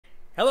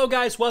Hello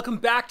guys, welcome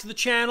back to the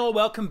channel.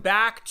 Welcome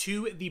back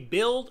to the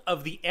build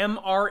of the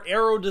MR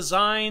Aero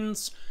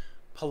Designs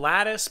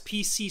Pilatus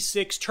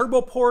PC-6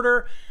 Turbo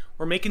Porter.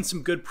 We're making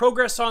some good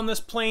progress on this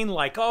plane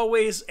like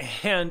always,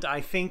 and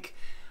I think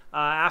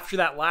after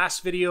that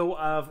last video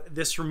of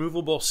this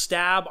removable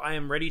stab, I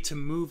am ready to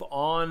move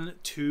on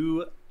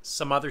to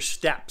some other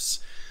steps.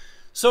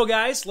 So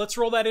guys, let's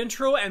roll that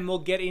intro and we'll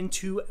get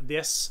into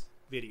this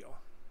video.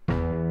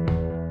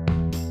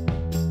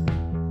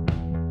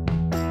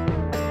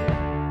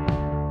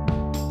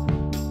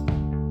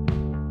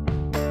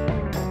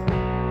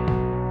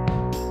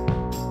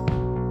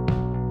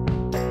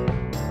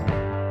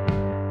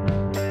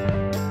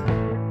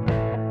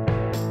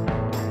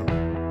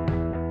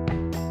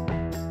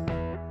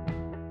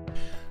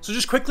 So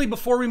just quickly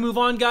before we move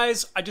on,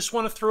 guys, I just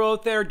want to throw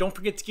out there, don't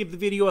forget to give the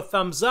video a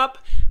thumbs up.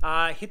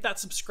 Hit that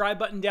subscribe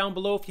button down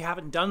below if you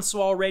haven't done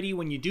so already.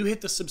 When you do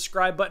hit the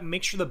subscribe button,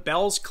 make sure the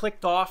bell's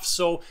clicked off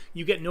so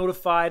you get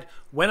notified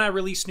when I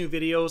release new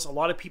videos. A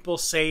lot of people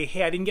say,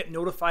 hey, I didn't get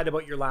notified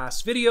about your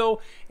last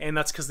video, and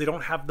that's because they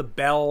don't have the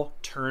bell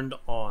turned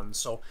on.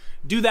 So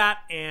do that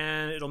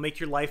and it'll make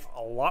your life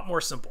a lot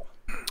more simple.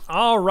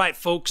 All right,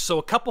 folks, so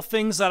a couple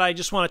things that I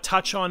just want to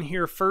touch on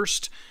here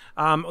first.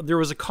 There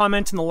was a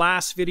comment in the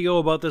last video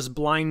about this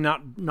blind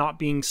nut not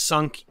being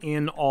sunk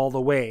in all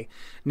the way.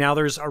 Now,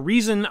 there's a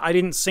reason I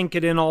didn't sink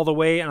it in all the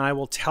way, and I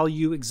will tell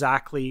you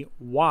exactly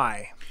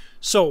why.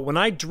 So when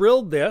I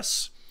drilled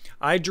this,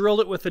 I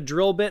drilled it with a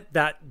drill bit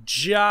that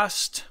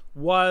just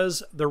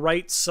was the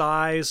right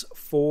size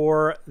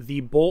for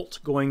the bolt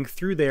going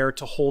through there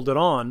to hold it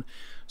on.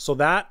 So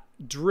that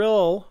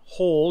drill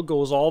hole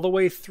goes all the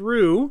way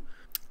through,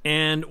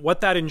 and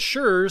what that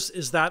ensures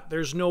is that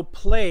there's no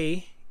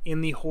play in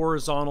the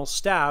horizontal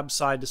stab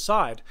side to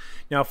side.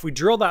 Now, if we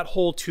drill that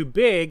hole too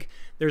big,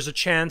 there's a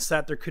chance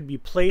that there could be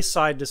play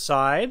side to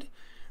side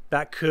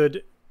that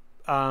could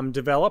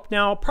develop.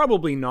 Now,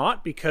 probably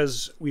not,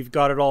 because we've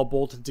got it all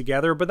bolted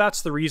together, but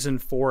that's the reason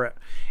for it.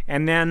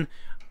 And then,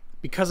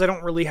 because I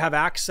don't really have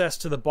access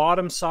to the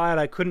bottom side,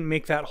 I couldn't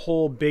make that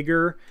hole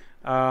bigger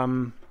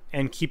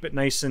and keep it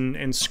nice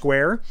and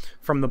square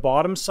from the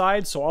bottom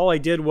side. So all I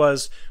did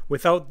was,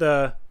 without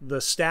the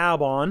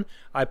stab on,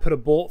 I put a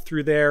bolt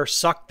through there,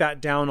 sucked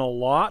that down a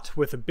lot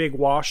with a big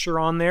washer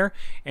on there.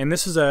 And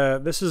this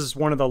is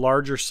one of the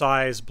larger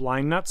size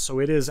blind nuts, so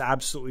it is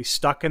absolutely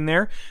stuck in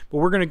there. But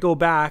we're gonna go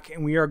back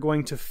and we are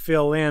going to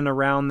fill in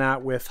around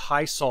that with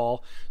high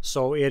sol,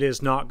 so it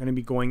is not gonna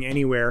be going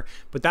anywhere.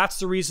 But that's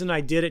the reason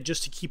I did it,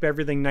 just to keep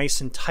everything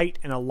nice and tight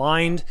and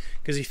aligned.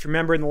 Because if you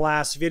remember in the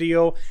last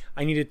video,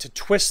 I needed to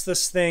twist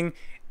this thing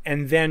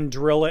and then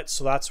drill it,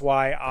 so that's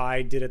why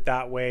I did it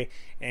that way,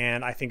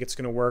 and I think it's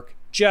going to work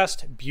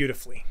just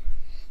beautifully.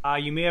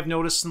 You may have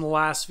noticed in the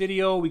last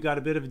video we got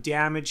a bit of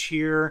damage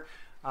here.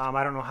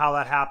 I don't know how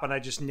that happened. I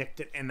just nicked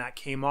it and that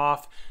came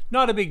off.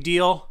 Not a big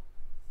deal.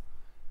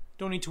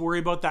 Don't need to worry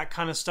about that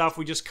kind of stuff.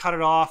 We just cut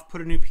it off,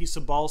 put a new piece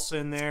of balsa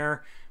in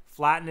there,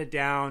 flatten it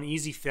down,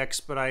 easy fix.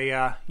 But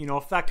you know,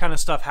 if that kind of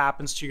stuff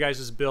happens to you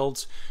guys'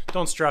 builds,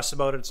 don't stress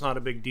about it. It's not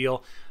a big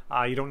deal.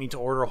 You don't need to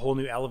order a whole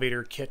new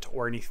elevator kit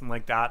or anything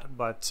like that.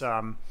 But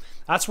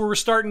that's where we're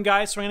starting,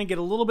 guys. So I'm going to get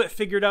a little bit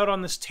figured out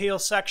on this tail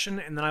section,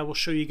 and then I will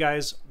show you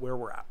guys where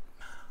we're at.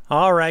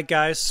 All right,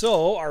 guys.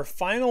 So our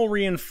final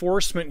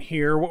reinforcement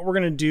here, what we're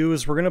going to do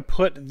is we're going to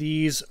put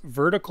these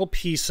vertical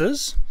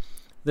pieces.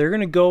 They're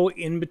going to go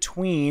in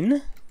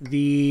between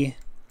the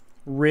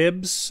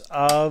ribs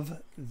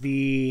of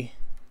the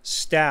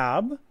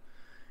stab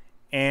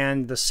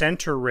and the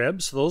center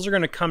ribs. So those are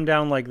going to come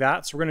down like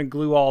that. So we're going to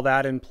glue all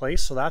that in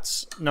place. So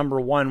that's number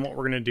one, what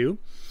we're going to do.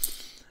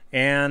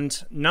 And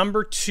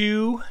number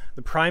two,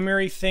 the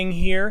primary thing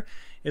here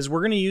is we're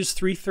going to use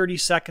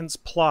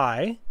 3/32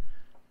 ply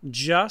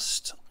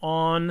just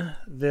on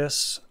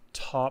this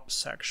top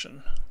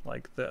section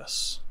like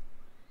this.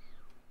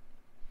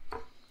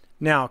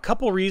 Now, a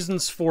couple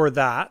reasons for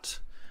that.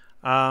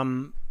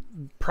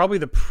 Probably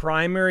the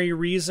primary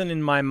reason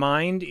in my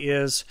mind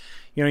is,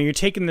 you know, you're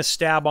taking the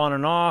stab on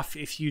and off.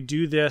 If you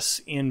do this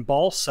in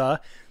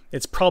balsa,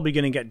 it's probably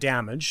going to get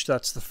damaged.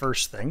 That's the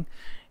first thing.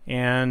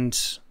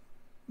 And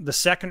the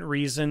second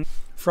reason,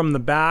 from the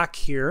back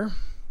here,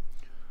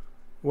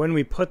 when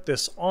we put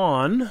this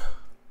on,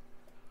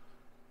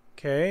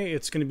 okay,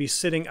 it's going to be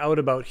sitting out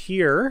about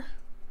here.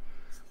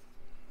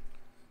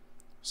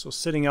 So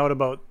sitting out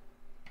about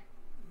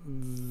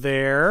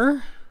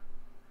there.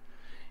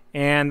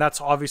 And that's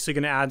obviously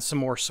going to add some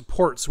more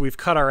support. So we've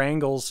cut our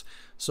angles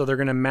so they're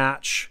going to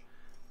match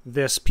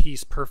this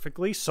piece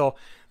perfectly. So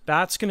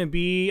that's going to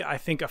be, I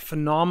think, a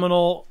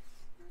phenomenal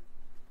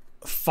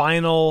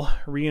final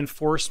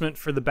reinforcement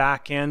for the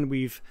back end.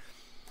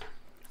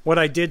 What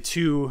I did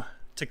to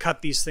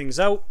cut these things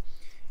out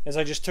is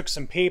I just took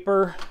some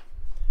paper,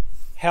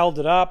 held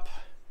it up,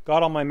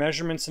 got all my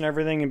measurements and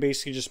everything, and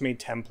basically just made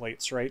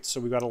templates, right?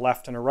 So we got a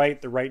left and a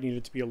right. The right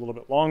needed to be a little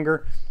bit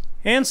longer.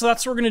 And so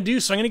that's what we're going to do.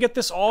 So I'm going to get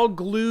this all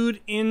glued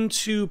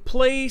into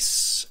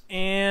place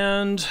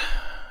and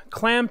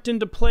clamped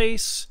into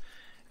place.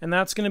 And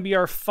that's going to be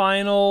our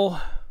final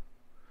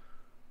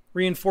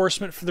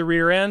reinforcement for the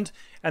rear end.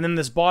 And then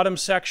this bottom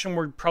section,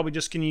 we're probably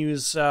just going to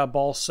use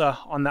balsa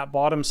on that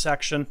bottom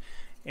section,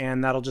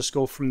 and that'll just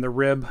go from the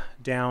rib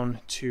down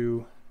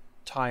to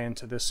tie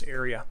into this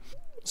area.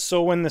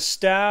 So when the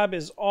stab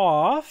is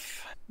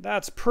off,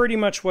 that's pretty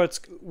much what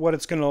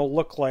it's going to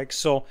look like.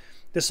 So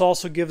this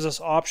also gives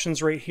us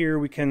options right here.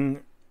 We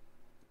can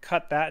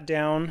cut that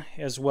down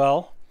as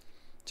well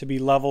to be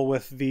level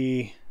with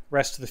the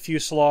rest of the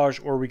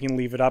fuselage, or we can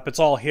leave it up. It's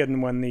all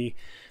hidden when the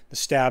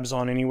stab's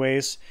on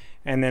anyways.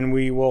 And then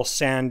we will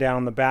sand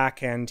down the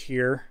back end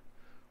here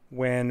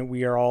when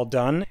we are all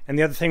done. And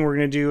the other thing we're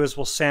going to do is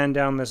we'll sand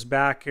down this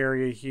back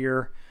area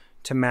here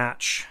to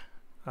match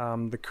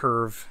the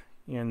curve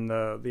in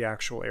the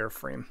actual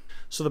airframe.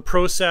 So the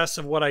process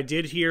of what I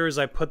did here is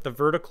I put the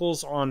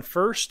verticals on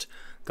first,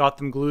 got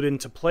them glued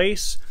into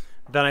place.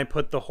 Then I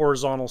put the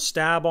horizontal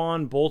stab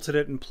on, bolted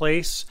it in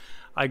place.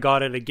 I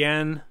got it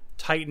again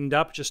tightened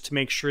up just to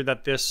make sure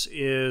that this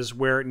is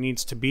where it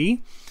needs to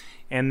be.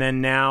 And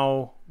then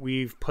now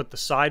we've put the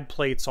side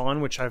plates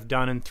on, which I've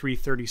done in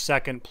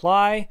 3/32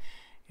 ply,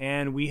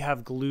 and we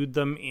have glued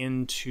them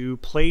into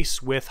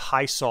place with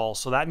high sol.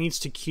 So that needs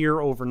to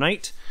cure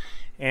overnight,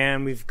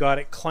 and we've got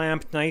it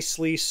clamped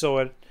nicely so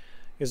it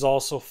is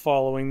also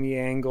following the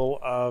angle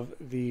of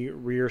the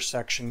rear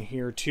section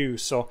here too.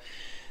 So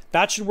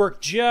that should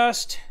work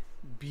just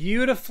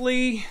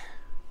beautifully.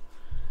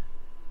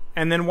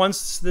 And then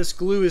once this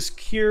glue is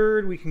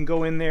cured, we can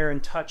go in there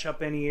and touch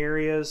up any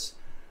areas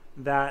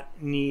that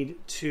need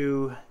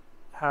to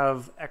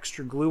have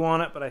extra glue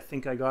on it, but I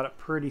think I got it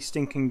pretty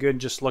stinking good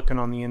just looking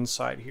on the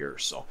inside here.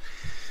 So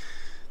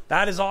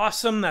that is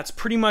awesome. That's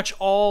pretty much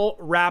all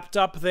wrapped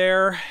up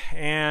there,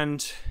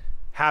 and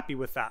happy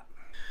with that.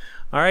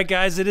 All right,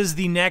 guys, it is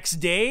the next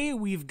day.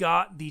 We've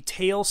got the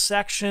tail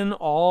section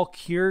all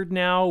cured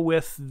now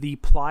with the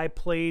ply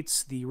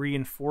plates, the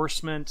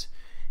reinforcement,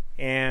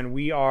 and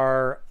we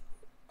are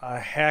a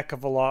heck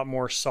of a lot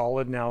more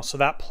solid now. So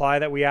that ply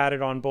that we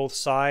added on both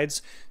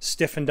sides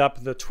stiffened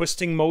up the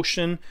twisting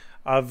motion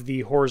of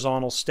the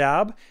horizontal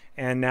stab,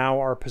 and now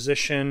our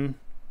position,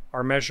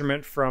 our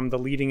measurement from the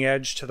leading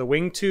edge to the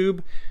wing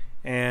tube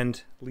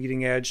and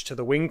leading edge to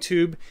the wing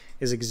tube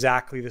is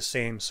exactly the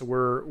same. So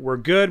we're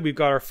good. We've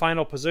got our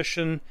final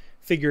position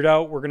figured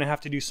out. We're gonna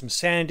have to do some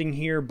sanding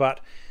here,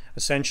 but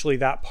essentially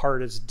that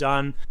part is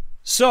done.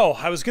 So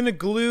I was gonna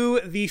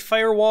glue the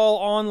firewall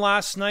on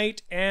last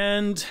night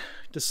and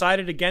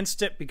decided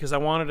against it because I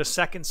wanted a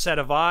second set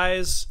of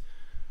eyes.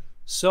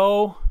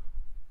 So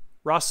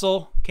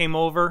Russell came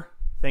over.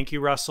 Thank you,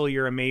 Russell.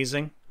 You're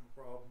amazing.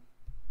 No problem.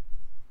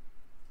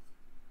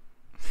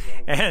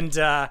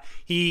 And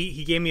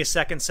he gave me a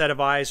second set of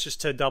eyes just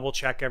to double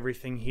check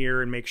everything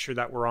here and make sure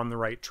that we're on the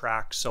right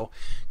track. So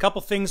a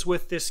couple things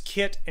with this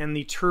kit and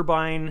the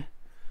turbine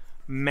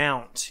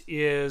mount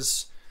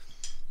is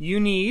you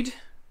need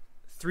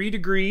 3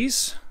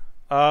 degrees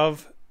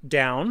of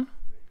down,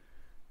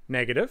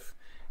 negative,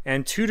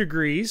 and 2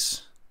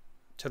 degrees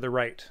to the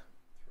right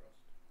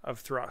of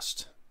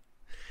thrust.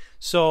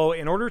 So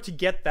in order to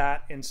get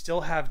that and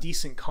still have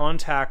decent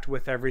contact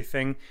with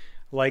everything,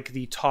 like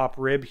the top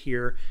rib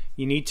here,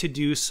 you need to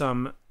do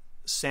some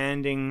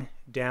sanding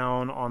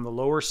down on the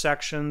lower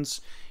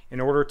sections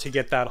in order to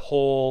get that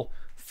whole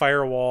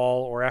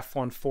firewall or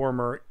F1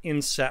 former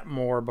inset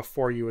more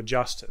before you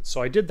adjust it.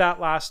 So I did that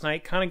last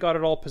night, kind of got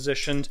it all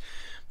positioned,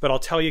 but I'll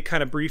tell you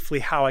kind of briefly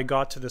how I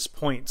got to this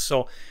point.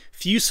 So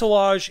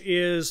fuselage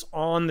is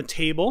on the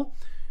table.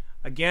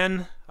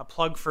 Again, a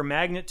plug for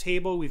magnet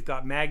table. We've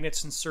got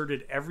magnets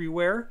inserted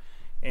everywhere,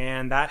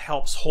 and that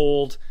helps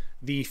hold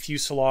the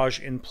fuselage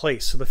in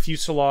place. So the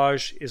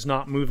fuselage is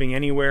not moving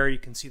anywhere. You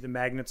can see the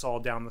magnets all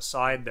down the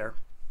side there.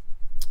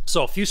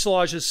 So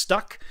fuselage is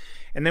stuck,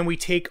 and then we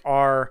take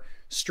our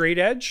straight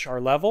edge, our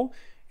level,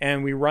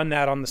 and we run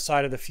that on the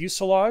side of the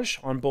fuselage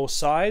on both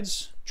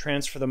sides,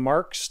 transfer the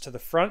marks to the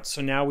front.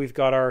 So now we've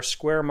got our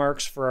square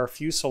marks for our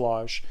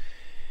fuselage.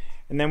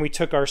 And then we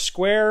took our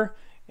square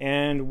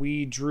and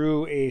we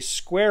drew a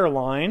square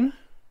line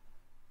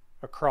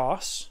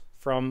across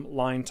from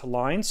line to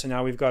line. So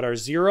now we've got our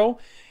 0,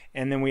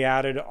 and then we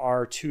added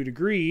our 2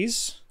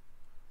 degrees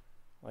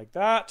like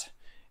that,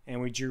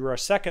 and we drew our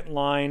second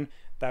line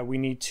that we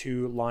need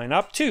to line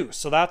up to.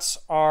 So that's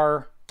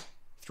our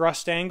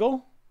thrust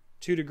angle,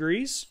 2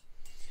 degrees.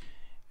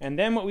 And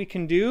then what we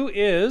can do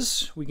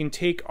is we can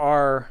take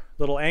our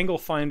little angle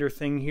finder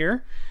thing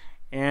here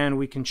and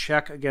we can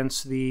check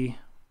against the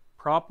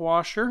prop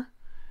washer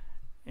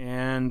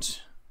and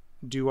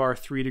do our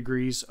 3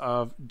 degrees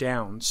of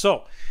down.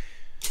 So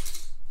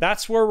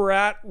that's where we're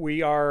at.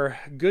 We are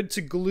good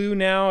to glue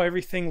now.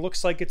 Everything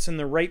looks like it's in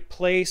the right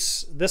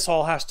place. This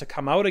all has to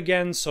come out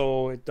again,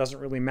 so it doesn't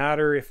really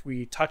matter if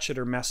we touch it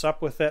or mess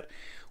up with it.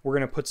 We're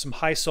going to put some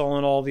high sol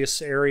in all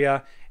this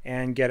area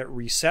and get it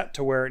reset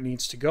to where it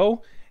needs to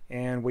go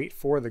and wait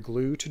for the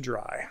glue to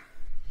dry.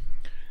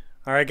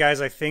 All right,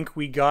 guys, I think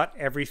we got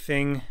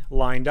everything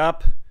lined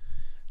up.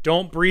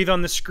 Don't breathe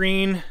on the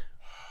screen.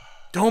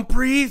 Don't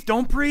breathe.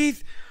 Don't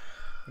breathe.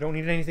 I don't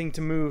need anything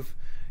to move.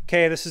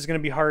 Okay, this is going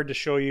to be hard to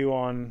show you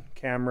on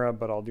camera,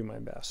 but I'll do my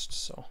best.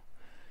 So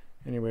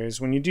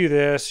anyways, when you do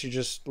this, you're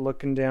just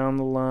looking down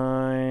the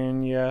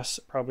line. Yes,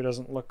 it probably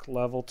doesn't look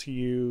level to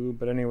you,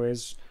 but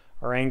anyways,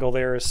 our angle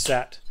there is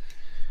set.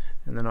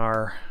 And then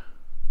our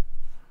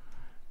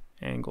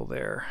angle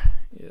there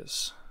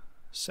is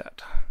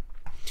set.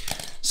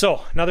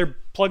 So another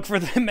plug for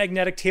the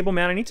magnetic table,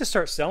 man. I need to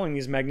start selling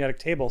these magnetic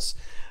tables.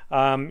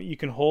 You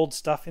can hold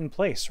stuff in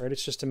place, right?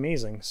 It's just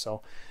amazing.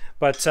 So,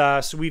 but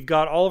so we've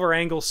got all of our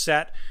angles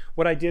set.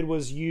 What I did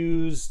was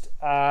used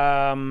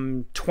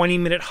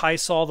 20-minute high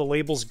sol. The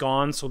label's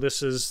gone, so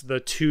this is the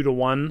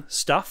 2-to-1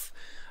 stuff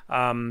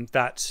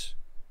that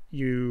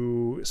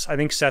I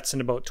think sets in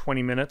about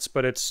 20 minutes,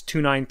 but it's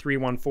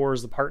 29314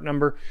 is the part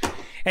number.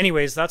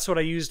 Anyways, that's what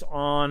I used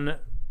on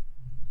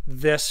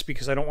this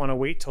because I don't want to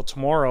wait till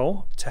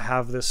tomorrow to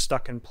have this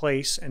stuck in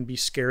place and be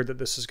scared that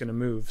this is going to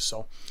move.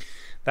 So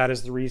that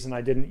is the reason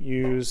I didn't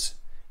use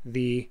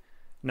the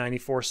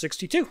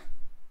 9462.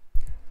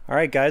 All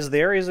right, guys,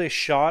 there is a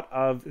shot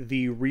of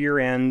the rear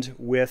end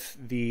with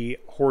the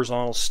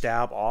horizontal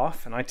stab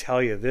off, and I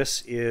tell you,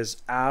 this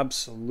is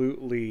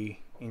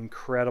absolutely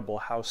incredible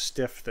how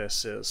stiff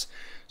this is.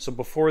 So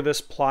before this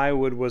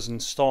plywood was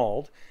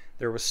installed,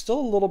 there was still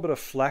a little bit of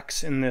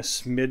flex in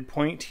this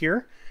midpoint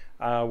here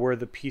where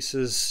the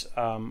pieces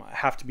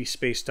have to be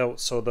spaced out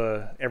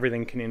so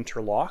everything can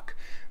interlock.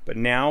 But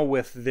now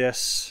with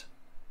this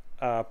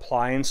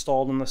ply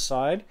installed on the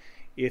side,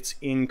 it's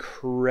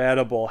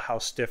incredible how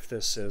stiff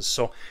this is.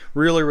 So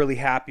really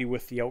happy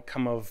with the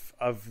outcome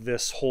of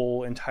this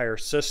whole entire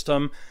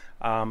system.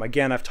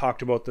 Again, I've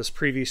talked about this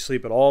previously,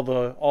 but all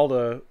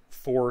the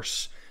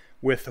force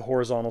with the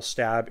horizontal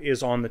stab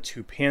is on the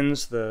 2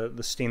 pins, the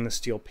stainless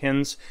steel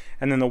pins,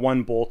 and then the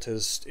 1 bolt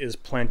is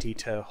plenty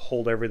to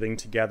hold everything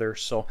together.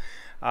 So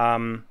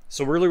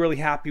so really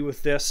happy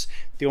with this.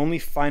 The only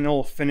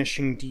final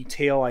finishing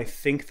detail I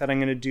think that I'm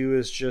going to do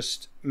is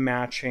just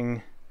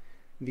matching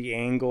the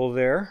angle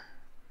there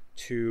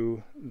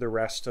to the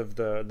rest of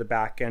the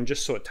back end,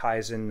 just so it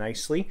ties in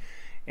nicely.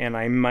 And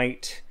I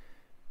might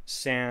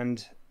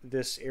sand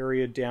this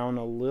area down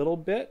a little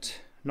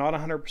bit. Not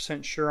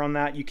 100% sure on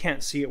that. You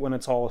can't see it when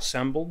it's all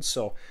assembled,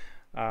 so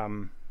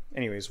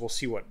anyways, we'll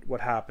see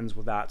what happens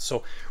with that.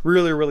 So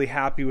really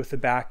happy with the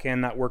back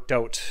end. That worked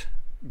out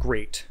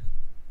great.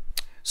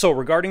 So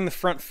regarding the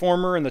front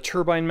former and the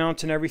turbine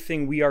mount and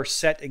everything, we are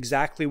set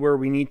exactly where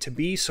we need to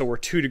be. So we're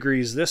 2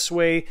 degrees this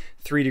way,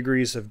 3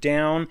 degrees of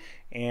down,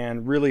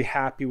 and really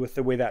happy with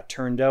the way that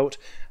turned out.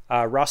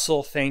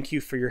 Russell, thank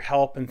you for your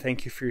help, and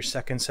thank you for your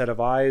second set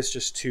of eyes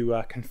just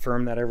to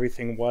confirm that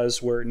everything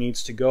was where it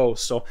needs to go.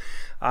 So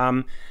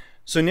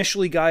so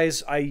initially,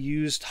 guys, I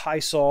used high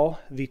sol,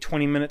 the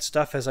 20-minute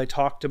stuff as I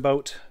talked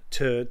about,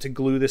 to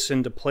glue this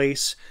into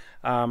place.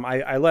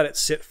 I let it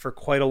sit for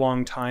quite a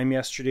long time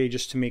yesterday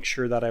just to make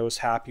sure that I was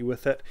happy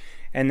with it.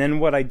 And then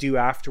what I do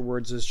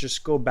afterwards is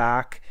just go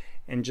back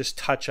and just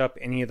touch up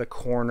any of the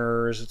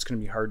corners. It's going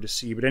to be hard to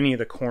see, but any of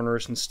the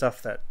corners and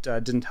stuff that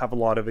didn't have a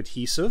lot of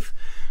adhesive.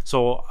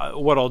 So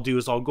what I'll do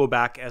is I'll go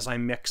back as I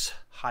mix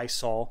high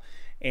sol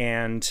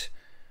and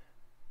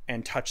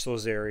touch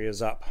those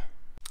areas up.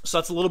 So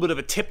that's a little bit of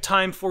a tip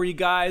time for you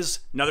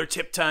guys. Another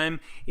tip time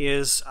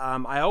is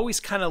I always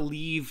kind of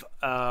leave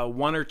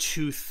 1 or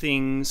 2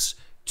 things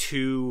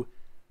to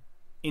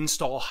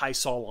install high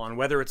sol on,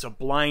 whether it's a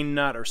blind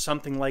nut or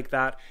something like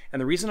that. And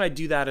the reason I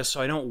do that is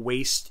so I don't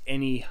waste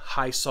any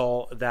high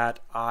sol that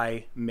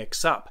I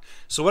mix up.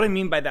 So what I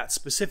mean by that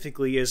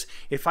specifically is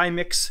if I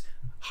mix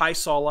high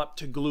sol up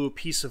to glue a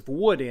piece of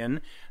wood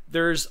in,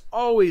 there's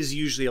always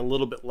usually a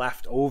little bit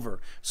left over.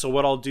 So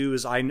what I'll do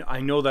is I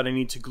know that I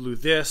need to glue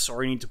this,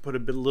 or I need to put a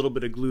little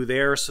bit of glue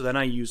there, so then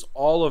I use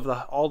all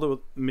the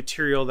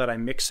material that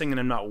I'm mixing, and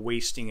I'm not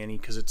wasting any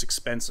because it's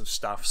expensive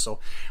stuff.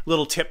 So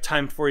little tip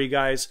time for you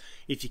guys.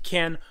 If you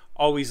can,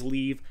 always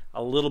leave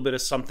a little bit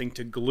of something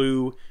to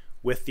glue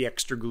with the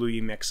extra glue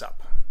you mix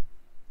up.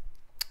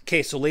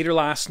 Okay, so later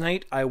last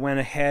night I went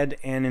ahead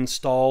and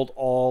installed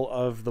all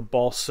of the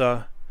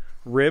balsa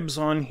ribs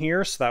on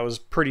here, so that was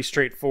pretty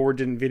straightforward.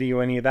 Didn't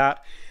video any of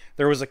that.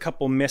 There was a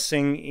couple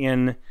missing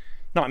in,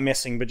 not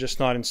missing, but just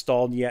not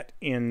installed yet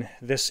in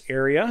this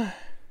area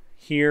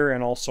here,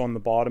 and also on the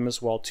bottom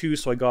as well too.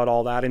 So I got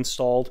all that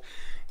installed,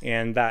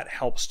 and that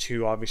helps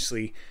to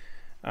obviously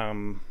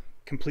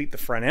complete the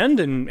front end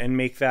and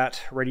make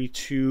that ready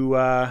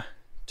to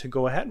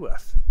go ahead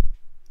with.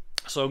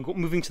 So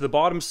moving to the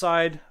bottom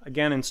side,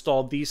 again,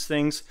 installed these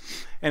things,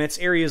 and it's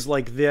areas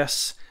like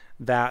this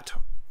that,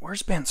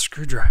 where's Bent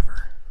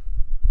Screwdriver?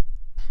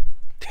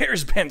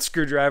 There's Bent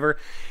Screwdriver.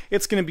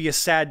 It's going to be a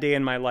sad day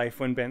in my life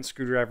when Bent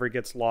Screwdriver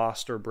gets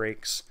lost or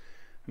breaks.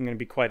 I'm going to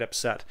be quite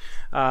upset.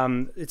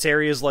 It's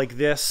areas like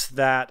this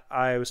that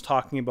I was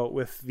talking about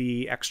with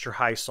the extra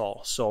high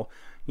sol. So,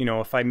 you know,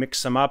 if I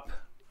mix them up,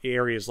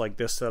 areas like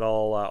this that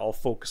I'll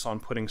focus on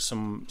putting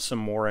some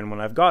more in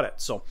when I've got it.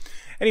 So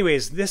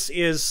anyways, this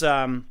is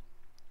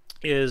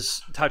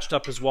touched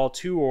up as well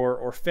too,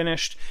 or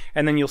finished.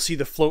 And then you'll see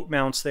the float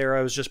mounts there.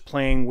 I was just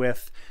playing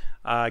with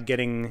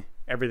getting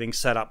everything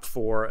set up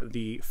for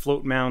the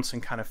float mounts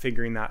and kind of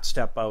figuring that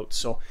step out.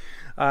 So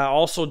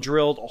also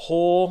drilled a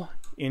hole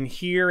in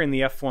here in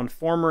the F1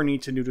 former.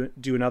 Need to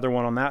do another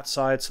one on that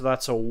side. So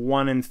that's a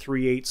 1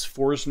 3/8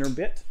 Forstner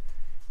bit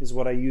is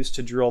what I used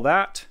to drill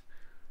that.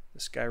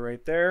 This guy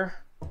right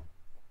there.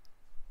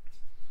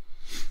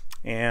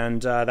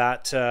 And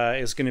that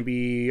is going to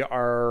be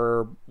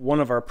one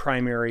of our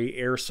primary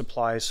air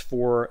supplies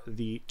for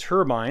the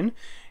turbine.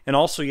 And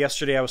also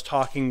yesterday I was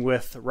talking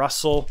with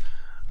Russell,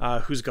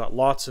 who's got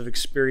lots of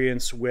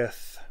experience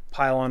with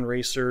pylon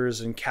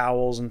racers and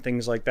cowls and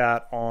things like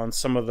that on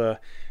some of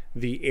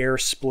the air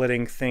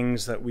splitting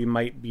things that we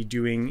might be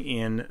doing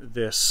in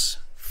this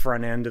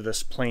front end of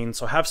this plane.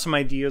 So I have some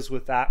ideas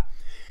with that.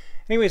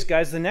 Anyways,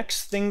 guys, the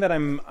next thing that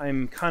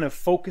I'm kind of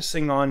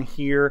focusing on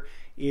here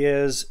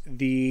is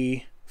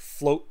the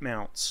float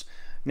mounts.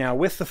 Now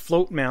with the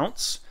float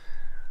mounts,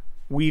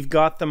 we've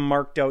got them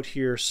marked out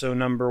here. So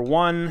number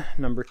 1,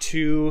 number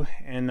 2,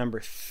 and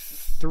number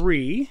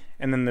 3,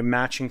 and then the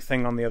matching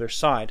thing on the other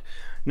side.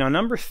 Now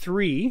number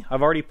 3,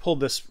 I've already pulled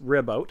this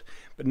rib out,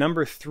 but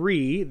number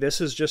 3,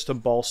 this is just a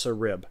balsa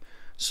rib.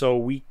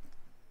 So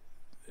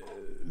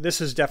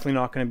this is definitely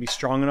not going to be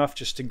strong enough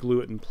just to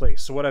glue it in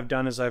place. So what I've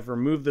done is I've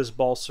removed this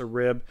balsa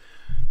rib.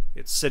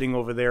 It's sitting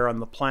over there on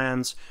the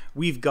plans.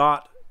 We've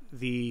got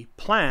the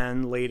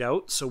plan laid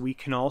out so we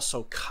can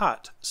also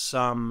cut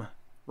some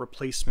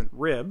replacement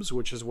ribs,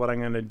 which is what I'm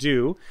going to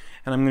do.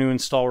 And I'm going to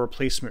install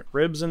replacement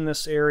ribs in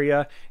this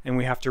area, and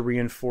we have to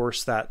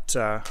reinforce that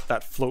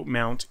that float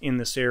mount in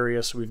this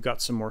area so we've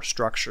got some more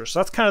structure. So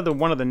that's kind of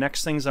one of the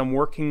next things I'm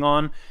working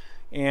on.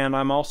 And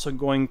I'm also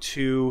going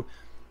to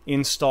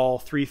install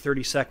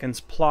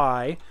 3/32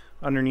 ply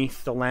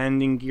underneath the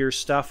landing gear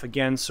stuff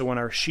again, so when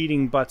our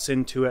sheeting butts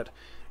into it,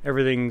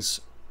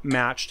 everything's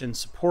matched and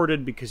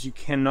supported, because you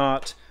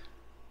cannot,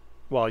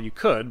 well, you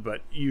could,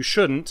 but you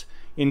shouldn't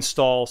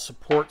install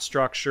support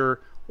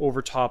structure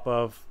over top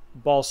of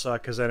balsa,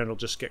 because then it'll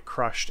just get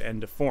crushed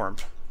and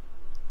deformed.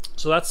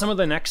 So that's some of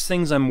the next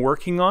things I'm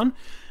working on,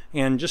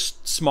 and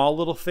just small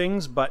little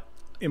things, but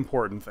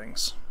important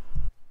things.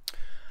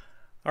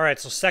 All right,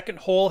 so second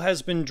hole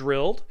has been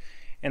drilled,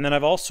 and then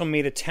I've also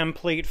made a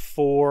template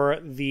for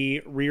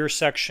the rear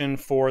section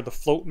for the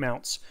float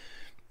mounts.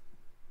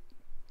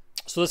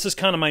 So this is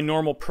kind of my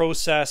normal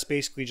process,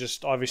 basically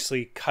just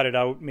obviously cut it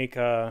out, make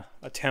a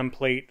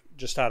template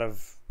just out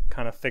of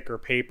kind of thicker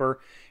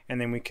paper,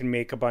 and then we can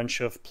make a bunch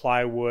of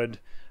plywood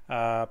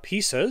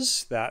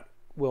pieces that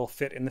will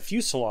fit in the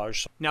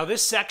fuselage. Now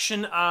this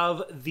section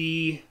of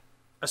the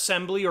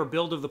assembly or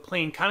build of the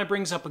plane kind of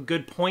brings up a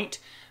good point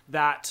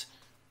that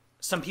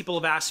some people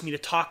have asked me to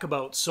talk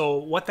about. So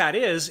what that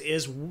is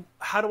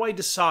how do I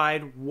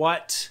decide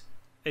what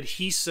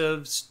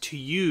adhesives to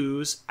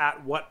use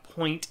at what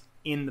point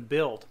in the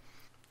build?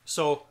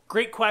 So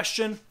great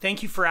question.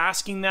 Thank you for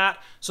asking that.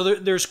 So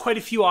there's quite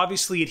a few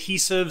obviously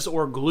adhesives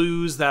or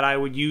glues that I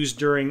would use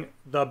during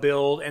the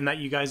build and that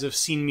you guys have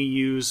seen me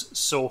use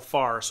so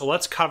far. So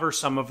let's cover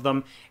some of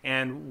them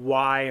and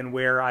why and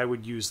where I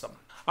would use them.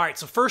 All right,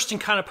 so first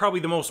and kind of probably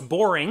the most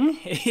boring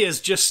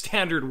is just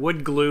standard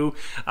wood glue,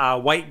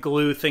 white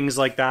glue, things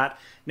like that.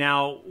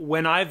 Now,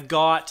 when I've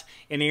got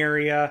an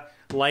area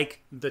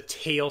like the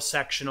tail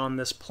section on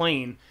this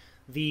plane,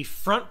 the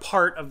front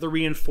part of the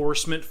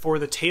reinforcement for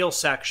the tail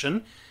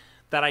section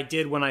that I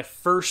did when I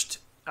first,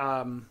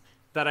 that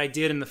I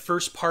did in the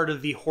first part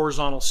of the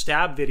horizontal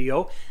stab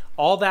video,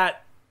 all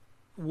that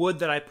wood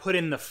that I put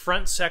in the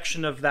front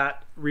section of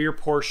that rear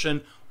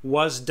portion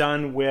was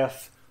done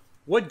with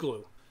wood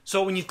glue.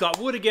 So when you've got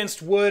wood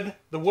against wood,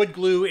 the wood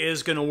glue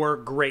is going to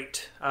work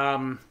great.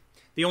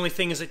 The only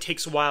thing is it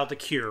takes a while to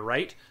cure,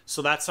 right?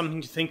 So that's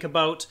something to think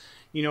about.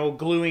 You know,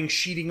 gluing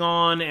sheeting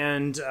on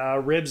and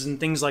ribs and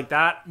things like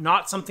that.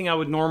 Not something I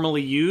would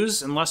normally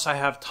use unless I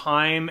have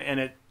time and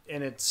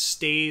it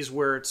stays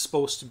where it's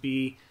supposed to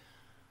be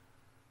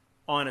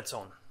on its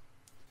own.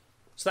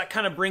 So that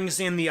kind of brings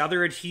in the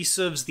other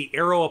adhesives, the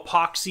Aero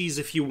epoxies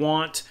if you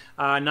want.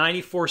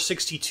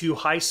 9462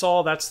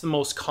 Hysol, that's the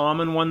most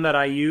common one that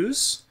I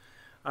use.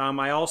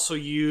 I also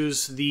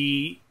use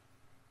the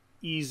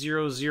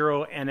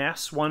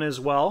E00NS one as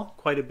well,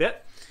 quite a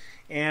bit.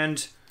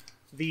 And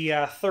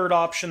the third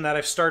option that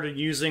I've started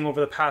using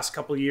over the past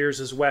couple of years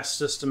is West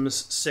Systems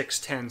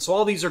 610. So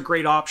all these are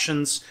great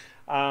options.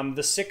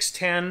 The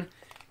 610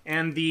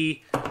 and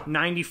the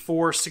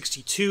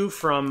 9462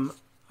 from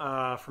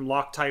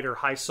Loctite or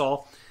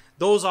Hysol,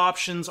 those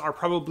options are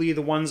probably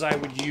the ones I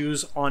would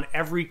use on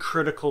every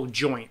critical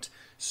joint.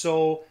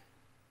 So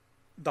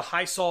the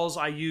Hysols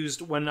I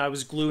used when I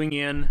was gluing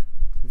in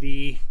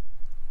the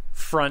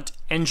front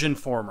engine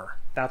former.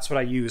 That's what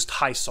I used,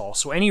 Hysol.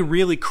 So any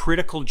really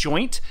critical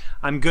joint,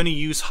 I'm going to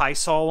use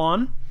Hysol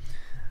on.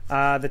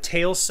 The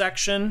tail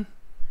section,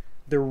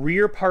 the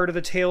rear part of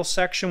the tail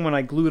section, when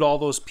I glued all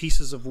those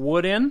pieces of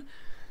wood in,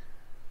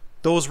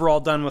 those were all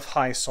done with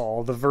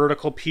Hysol. The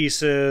vertical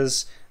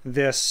pieces,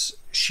 this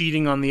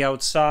sheeting on the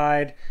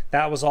outside,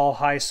 that was all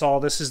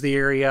Hysol. This is the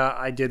area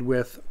I did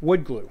with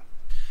wood glue.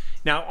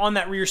 Now on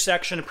that rear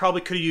section, I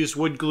probably could have used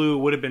wood glue,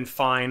 it would have been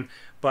fine,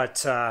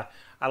 but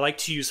I like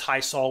to use high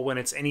sol when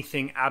it's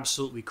anything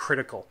absolutely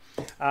critical.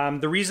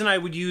 The reason I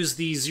would use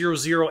the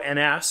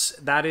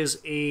 00NS,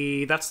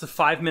 that's the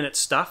 5-minute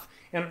stuff.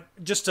 And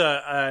just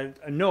a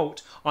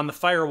note, on the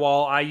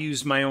firewall, I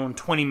use my own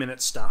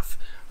 20-minute stuff,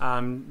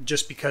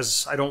 just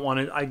because I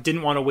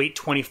didn't want to wait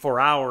 24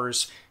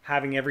 hours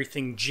having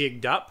everything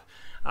jigged up,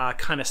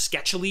 kind of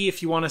sketchily,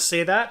 if you want to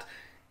say that.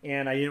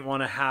 And I didn't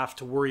want to have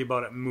to worry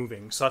about it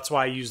moving. So that's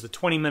why I used the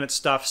 20-minute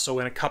stuff, so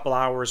in a couple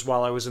hours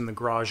while I was in the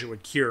garage it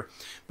would cure.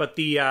 But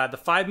the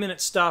 5-minute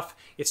stuff,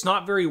 it's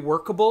not very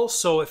workable,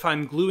 so if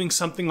I'm gluing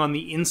something on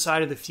the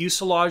inside of the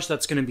fuselage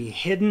that's going to be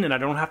hidden and I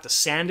don't have to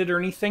sand it or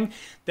anything,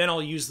 then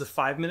I'll use the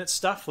 5-minute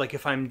stuff. Like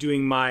if I'm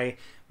doing my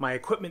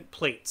equipment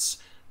plates,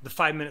 the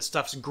 5-minute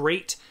stuff's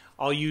great.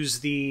 I'll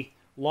use the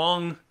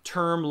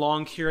long-term,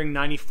 long-curing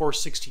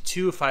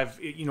 9462 if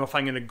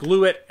I'm going to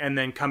glue it and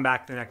then come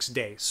back the next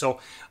day. So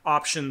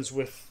options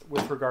with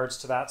regards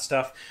to that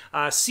stuff.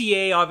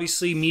 CA,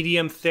 obviously,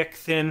 medium, thick,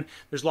 thin.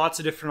 There's lots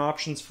of different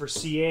options for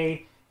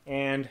CA,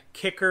 and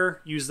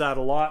kicker, use that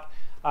a lot.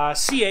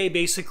 CA,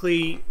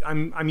 basically,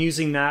 I'm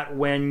using that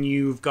when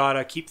you've got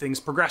to keep things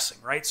progressing,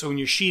 right? So when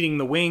you're sheeting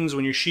the wings,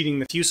 when you're sheeting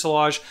the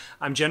fuselage,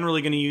 I'm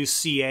generally going to use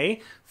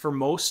CA for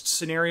most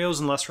scenarios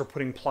unless we're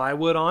putting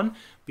plywood on,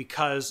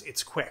 because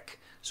it's quick.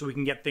 So we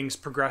can get things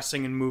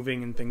progressing and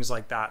moving and things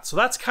like that. So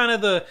that's kind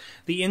of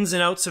the ins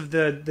and outs of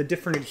the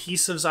different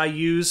adhesives I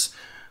use.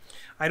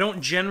 I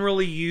don't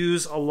generally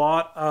use a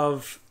lot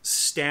of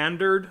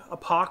standard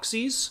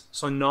epoxies,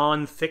 so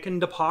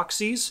non-thickened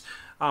epoxies.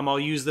 I'll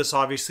use this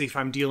obviously if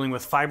I'm dealing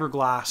with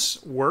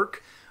fiberglass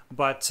work,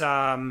 but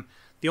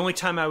the only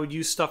time I would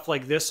use stuff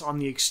like this on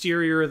the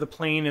exterior of the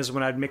plane is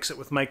when I'd mix it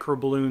with micro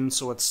balloons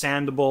so it's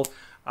sandable.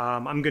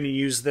 I'm going to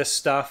use this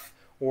stuff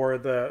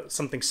or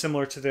something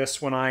similar to this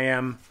when I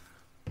am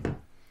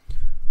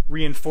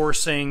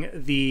reinforcing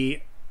the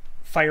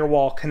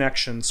firewall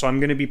connection. So I'm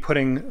going to be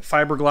putting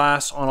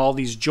fiberglass on all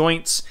these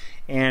joints,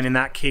 and in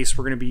that case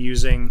we're going to be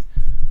using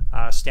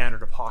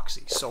standard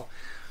epoxy. So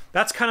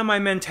that's kind of my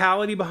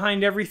mentality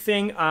behind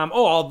everything.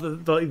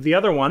 The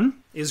other one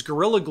is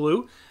Gorilla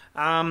Glue.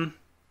 I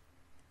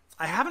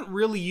haven't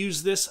really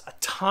used this a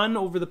ton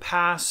over the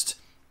past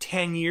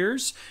 10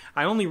 years.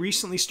 I only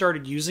recently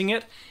started using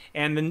it,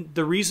 and then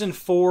the reason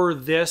for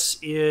this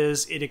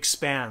is it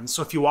expands.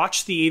 So if you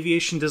watch the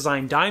Aviation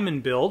Design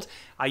Diamond build,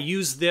 I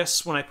use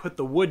this when I put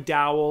the wood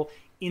dowel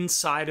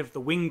inside of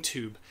the wing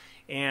tube.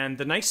 And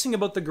the nice thing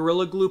about the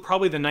Gorilla Glue,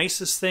 probably the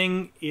nicest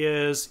thing,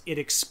 is it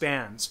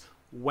expands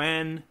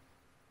when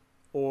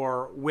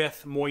or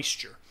with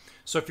moisture.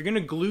 So if you're going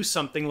to glue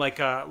something like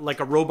a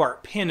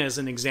Robart pin as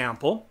an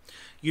example,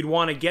 you'd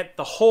want to get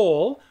the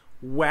hole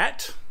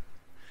wet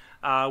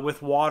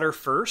with water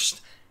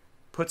first,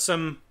 put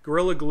some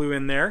Gorilla Glue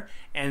in there,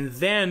 and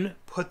then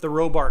put the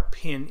Robart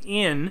pin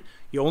in.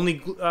 You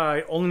only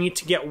need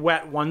to get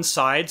wet one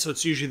side, so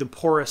it's usually the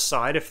porous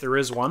side if there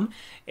is one,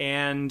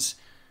 and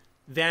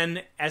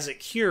then as it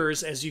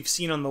cures, as you've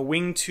seen on the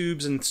wing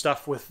tubes and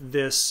stuff with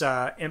this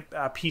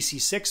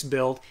PC-6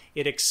 build,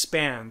 it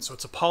expands. So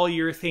it's a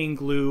polyurethane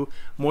glue,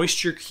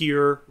 moisture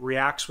cure,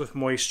 reacts with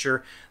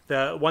moisture.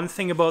 The one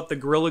thing about the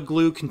Gorilla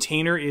Glue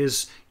container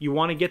is you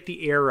want to get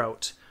the air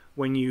out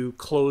when you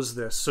close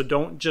this. So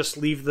don't just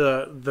leave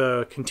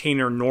the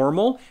container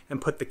normal and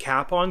put the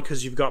cap on,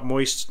 because you've got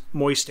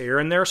moist air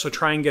in there. So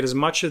try and get as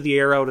much of the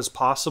air out as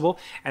possible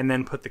and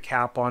then put the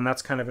cap on.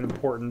 That's kind of an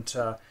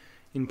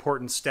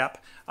important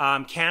step.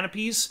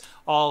 Canopies,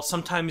 I'll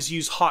sometimes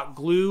use hot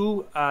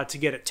glue to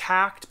get it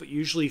tacked, but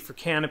usually for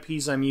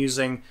canopies I'm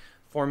using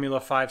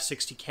Formula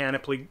 560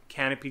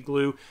 canopy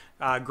glue.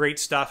 Great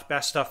stuff,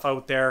 best stuff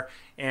out there.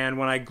 And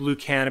when I glue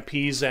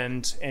canopies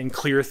and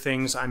clear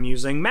things, I'm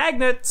using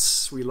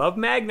magnets. We love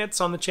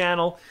magnets on the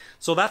channel.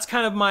 So that's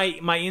kind of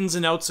my ins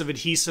and outs of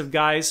adhesive,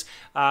 guys.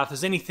 If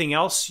there's anything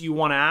else you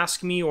want to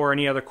ask me or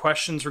any other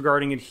questions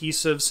regarding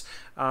adhesives,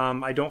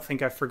 I don't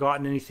think I've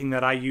forgotten anything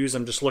that I use.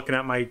 I'm just looking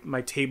at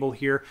my table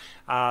here.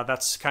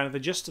 That's kind of the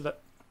gist of it.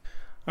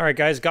 All right,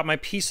 guys, got my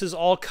pieces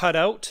all cut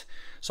out.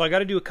 So I got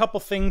to do a couple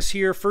things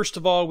here. First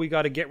of all, we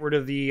got to get rid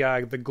of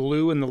the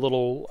glue and the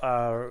little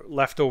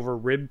leftover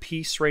rib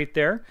piece right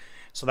there.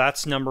 So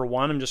that's number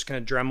one. I'm just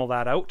going to Dremel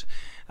that out.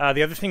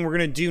 The other thing we're going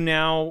to do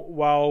now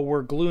while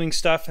we're gluing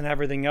stuff and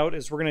everything out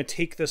is we're going to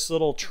take this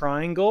little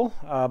triangle,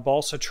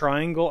 balsa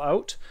triangle,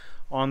 out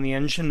on the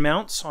engine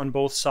mounts on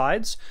both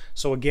sides.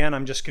 So again,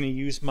 I'm just going to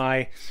use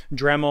my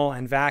Dremel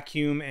and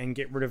vacuum and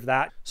get rid of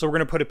that. So we're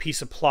going to put a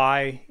piece of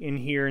ply in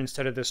here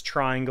instead of this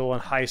triangle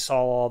and high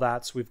sol, all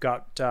that. So we've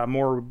got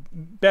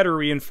better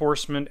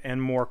reinforcement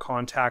and more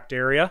contact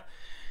area.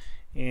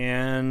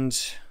 And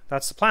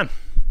that's the plan.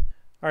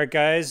 All right,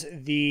 guys,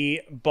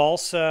 the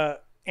balsa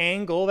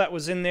angle that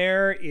was in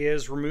there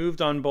is removed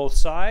on both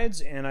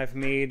sides, and I've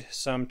made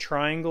some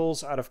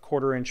triangles out of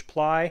 1/4 inch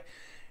ply.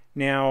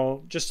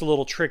 Now, just a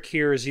little trick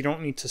here is you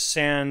don't need to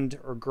sand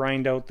or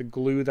grind out the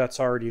glue that's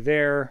already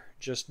there.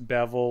 Just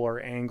bevel or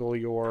angle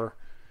your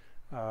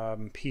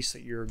piece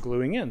that you're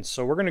gluing in.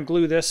 So we're going to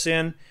glue this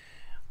in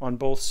on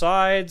both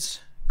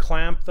sides,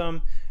 clamp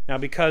them. Now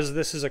because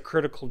this is a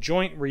critical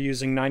joint, we're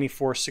using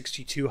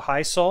 9462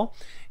 high sol.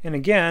 And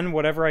again,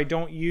 whatever I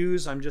don't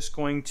use, I'm just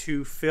going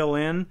to fill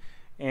in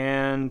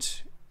and,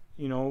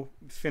 you know,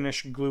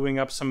 finish gluing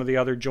up some of the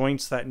other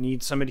joints that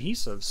need some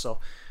adhesive. So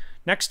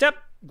next step,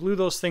 glue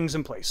those things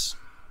in place.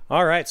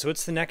 All right, so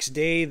it's the next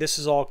day. This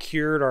is all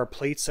cured. Our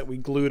plates that we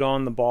glued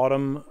on the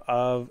bottom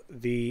of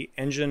the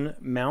engine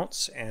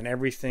mounts, and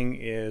everything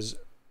is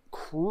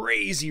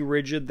crazy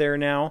rigid there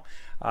now.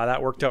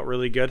 That worked out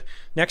really good.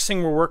 Next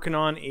thing we're working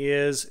on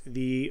is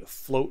the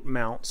float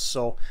mounts.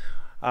 So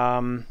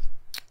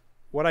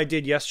what I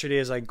did yesterday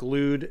is I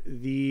glued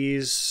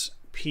these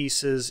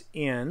pieces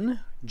in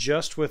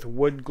just with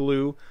wood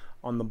glue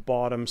on the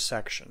bottom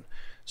section.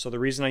 So the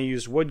reason I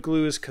used wood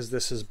glue is because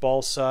this is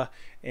balsa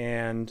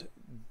and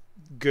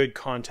good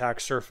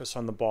contact surface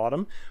on the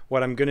bottom.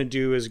 What I'm going to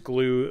do is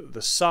glue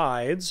the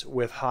sides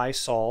with high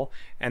sol,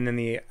 and then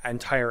the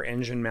entire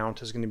engine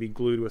mount is going to be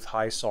glued with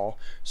high sol.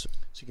 So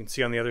you can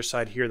see on the other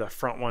side here, the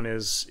front one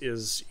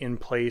is in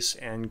place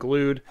and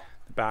glued.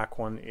 The back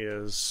one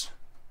is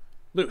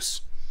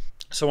loose.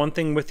 So one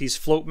thing with these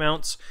float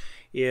mounts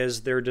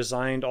is they're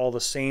designed all the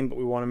same, but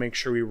we want to make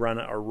sure we run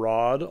a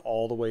rod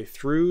all the way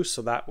through,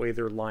 so that way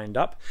they're lined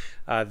up.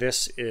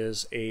 This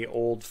is a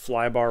old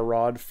flybar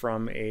rod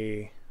from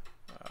a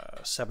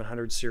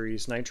 700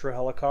 series Nitro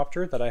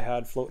helicopter that I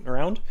had floating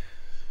around.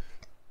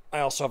 I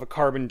also have a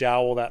carbon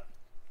dowel that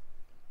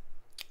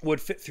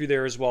would fit through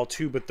there as well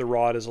too, but the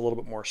rod is a little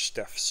bit more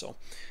stiff. So,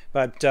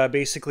 but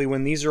basically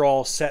when these are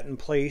all set in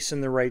place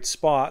in the right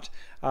spot,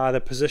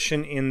 the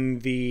position in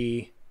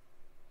the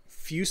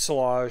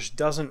fuselage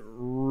doesn't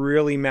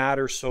really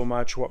matter so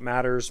much. What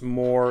matters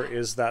more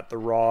is that the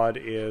rod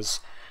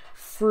is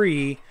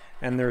free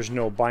and there's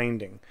no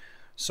binding.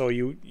 So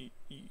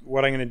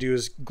what I'm going to do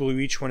is glue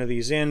each one of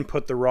these in,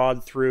 put the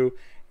rod through,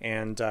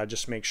 and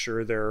just make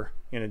sure they're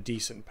in a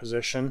decent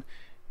position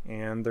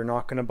and they're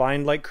not going to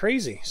bind like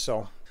crazy.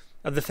 So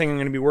other thing I'm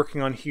going to be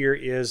working on here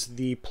is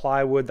the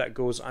plywood that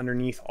goes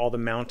underneath all the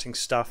mounting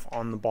stuff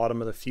on the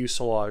bottom of the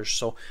fuselage.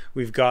 So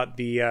we've got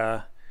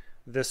the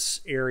this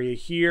area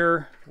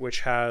here,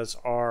 which has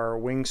our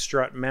wing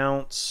strut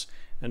mounts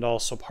and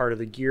also part of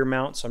the gear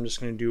mount. So I'm just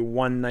going to do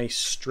one nice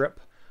strip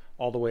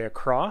all the way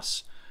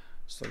across.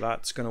 So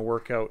that's going to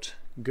work out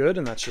good,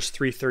 and that's just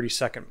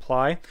 3/32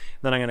 ply.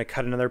 Then I'm going to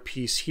cut another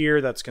piece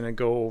here that's going to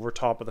go over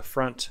top of the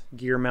front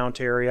gear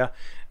mount area,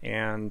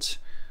 and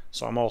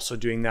so I'm also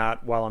doing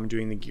that while I'm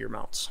doing the gear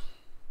mounts.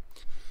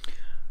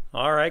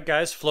 All right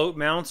guys, float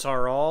mounts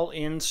are all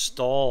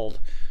installed.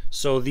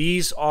 So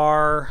these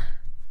are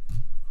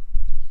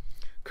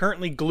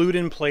currently glued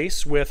in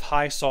place with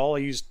high sol. I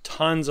used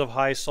tons of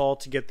high sol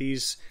to get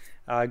these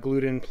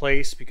glued in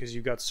place because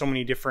you've got so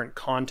many different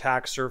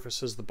contact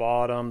surfaces, the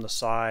bottom, the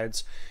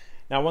sides.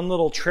 Now one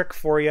little trick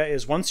for you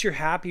is once you're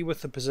happy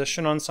with the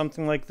position on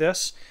something like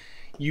this,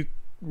 you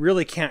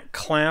really can't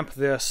clamp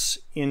this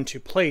into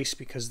place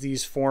because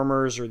these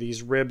formers or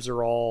these ribs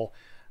are all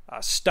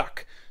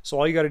stuck. So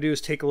all you got to do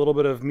is take a little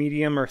bit of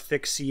medium or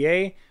thick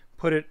CA,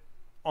 put it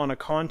on a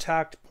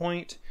contact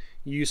point,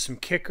 use some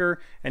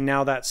kicker, and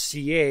now that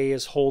CA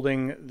is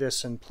holding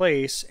this in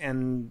place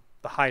and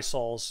the high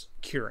sol's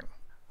curing.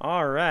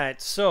 All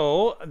right,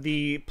 so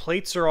the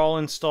plates are all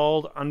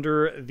installed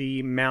under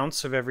the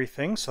mounts of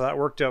everything, so that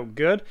worked out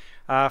good.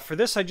 For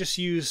this, I just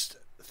used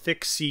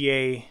thick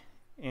CA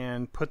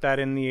and put that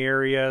in the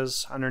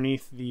areas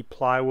underneath the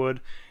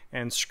plywood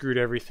and screwed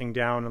everything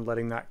down and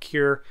letting that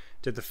cure.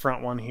 Did the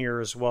front one here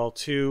as well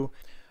too.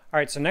 All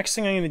right, so next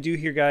thing I'm going to do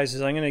here, guys,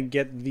 is I'm going to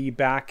get the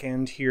back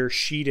end here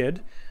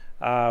sheeted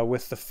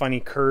with the funny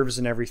curves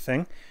and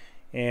everything.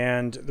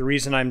 And the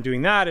reason I'm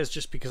doing that is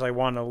just because I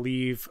want to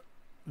leave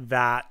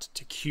that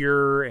to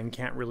cure and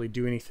can't really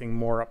do anything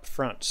more up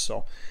front.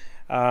 So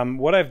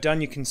what I've done,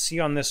 you can see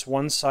on this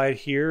one side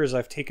here, is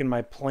I've taken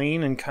my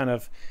plane and kind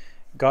of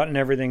gotten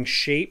everything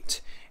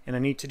shaped, and I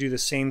need to do the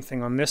same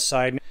thing on this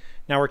side.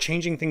 Now we're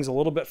changing things a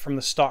little bit from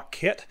the stock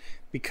kit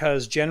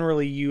because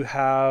generally you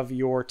have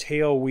your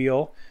tail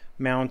wheel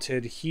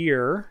mounted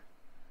here,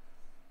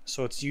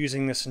 so it's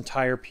using this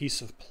entire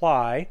piece of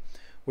ply.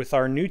 With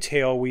our new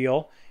tail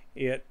wheel,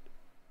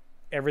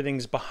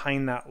 everything's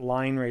behind that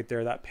line right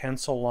there, that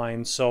pencil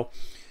line. So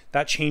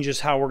that changes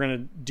how we're going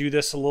to do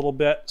this a little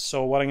bit.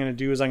 So what I'm going to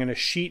do is I'm going to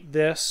sheet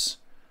this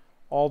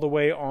all the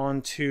way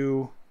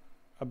onto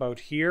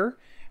about here,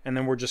 and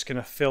then we're just going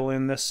to fill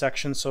in this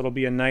section so it'll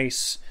be a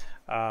nice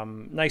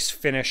nice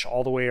finish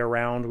all the way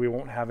around. We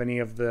won't have any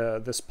of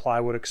this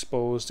plywood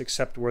exposed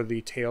except where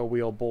the tail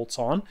wheel bolts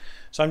on.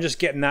 So I'm just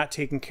getting that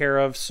taken care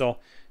of. So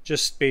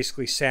just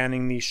basically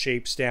sanding these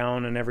shapes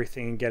down and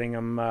everything and getting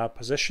them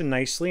positioned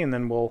nicely, and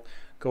then we'll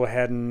go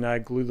ahead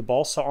and glue the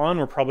balsa on.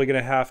 We're probably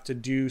going to have to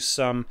do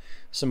some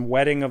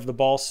wetting of the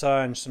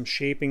balsa and some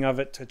shaping of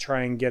it to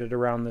try and get it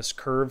around this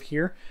curve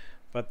here,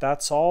 but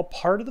that's all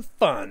part of the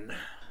fun.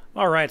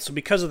 All right, so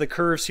because of the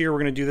curves here, we're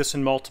going to do this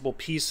in multiple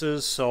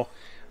pieces, so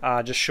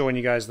just showing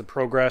you guys the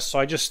progress. So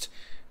I just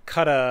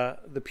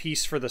cut the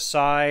piece for the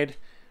side,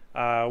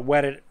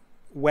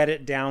 wet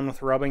it down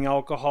with rubbing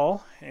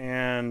alcohol,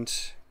 and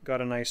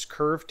got a nice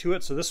curve to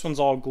it. So this one's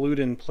all glued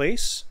in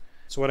place.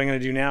 So what I'm going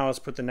to do now is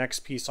put the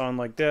next piece on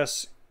like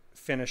this,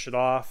 finish it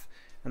off,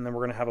 and then we're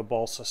going to have a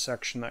balsa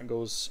section that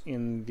goes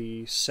in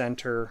the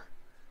center.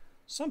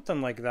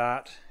 Something like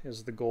that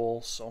is the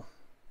goal. So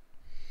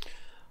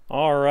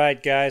all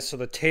right, guys, so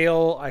the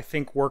tail I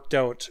think worked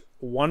out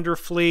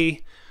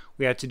wonderfully.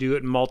 We had to do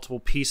it in multiple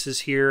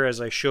pieces here, as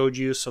I showed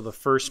you. So the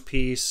first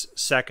piece,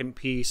 second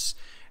piece,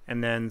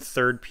 and then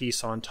third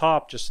piece on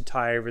top, just to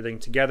tie everything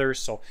together.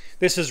 So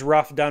this is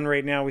rough done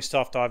right now. We still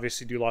have to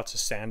obviously do lots of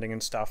sanding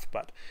and stuff,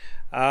 but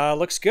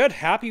looks good.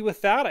 Happy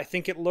with that. I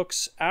think it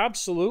looks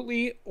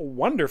absolutely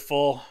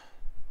wonderful.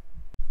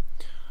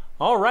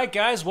 All right,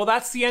 guys, well,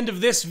 that's the end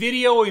of this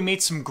video. We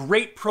made some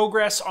great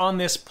progress on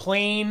this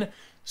plane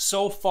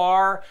so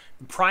far.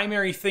 The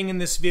primary thing in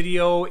this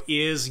video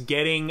is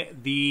getting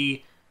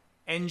the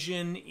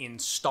engine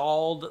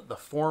installed, the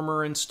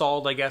former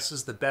installed, I guess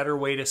is the better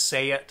way to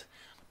say it.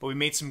 But we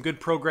made some good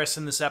progress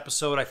in this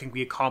episode. I think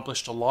we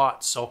accomplished a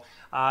lot. So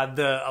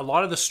a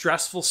lot of the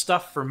stressful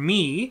stuff for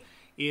me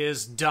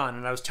is done.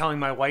 And I was telling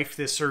my wife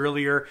this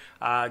earlier,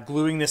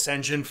 gluing this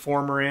engine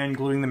former in,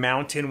 gluing the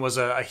mount in was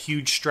a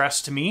huge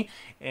stress to me.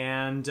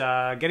 And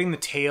getting the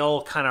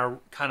tail kind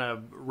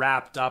of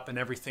wrapped up and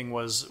everything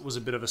was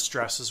a bit of a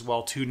stress as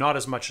well too. Not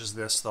as much as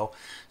this though.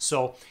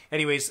 So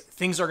anyways,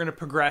 things are going to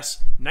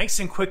progress nice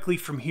and quickly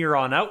from here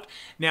on out.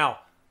 Now,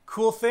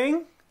 cool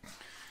thing,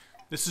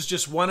 this is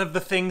just one of the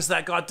things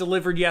that got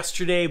delivered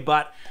yesterday,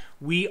 but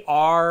we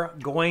are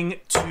going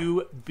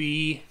to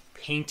be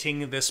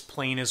painting this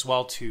plane as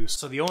well too.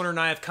 So the owner and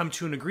I have come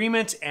to an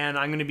agreement, and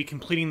I'm going to be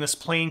completing this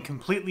plane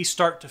completely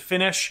start to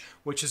finish,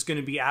 which is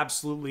going to be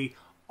absolutely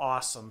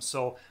awesome.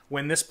 So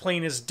when this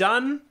plane is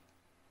done,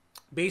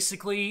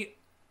 basically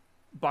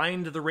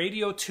bind the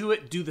radio to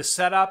it, do the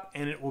setup,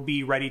 and it will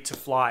be ready to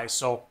fly.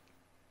 So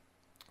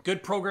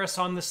good progress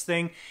on this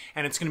thing,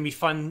 and it's going to be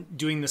fun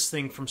doing this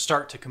thing from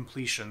start to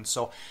completion.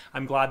 So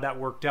I'm glad that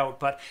worked out.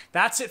 But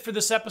that's it for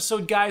this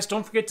episode, guys.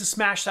 Don't forget to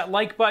smash that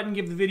like button,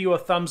 give the video a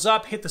thumbs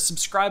up, hit the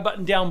subscribe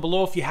button down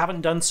below if you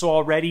haven't done so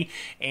already.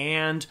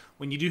 And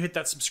when you do hit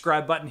that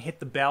subscribe button, hit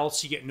the bell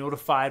so you get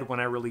notified when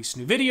I release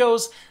new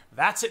videos.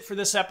 That's it for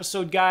this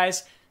episode,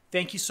 guys.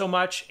 Thank you so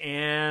much,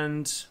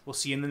 and we'll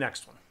see you in the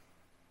next one.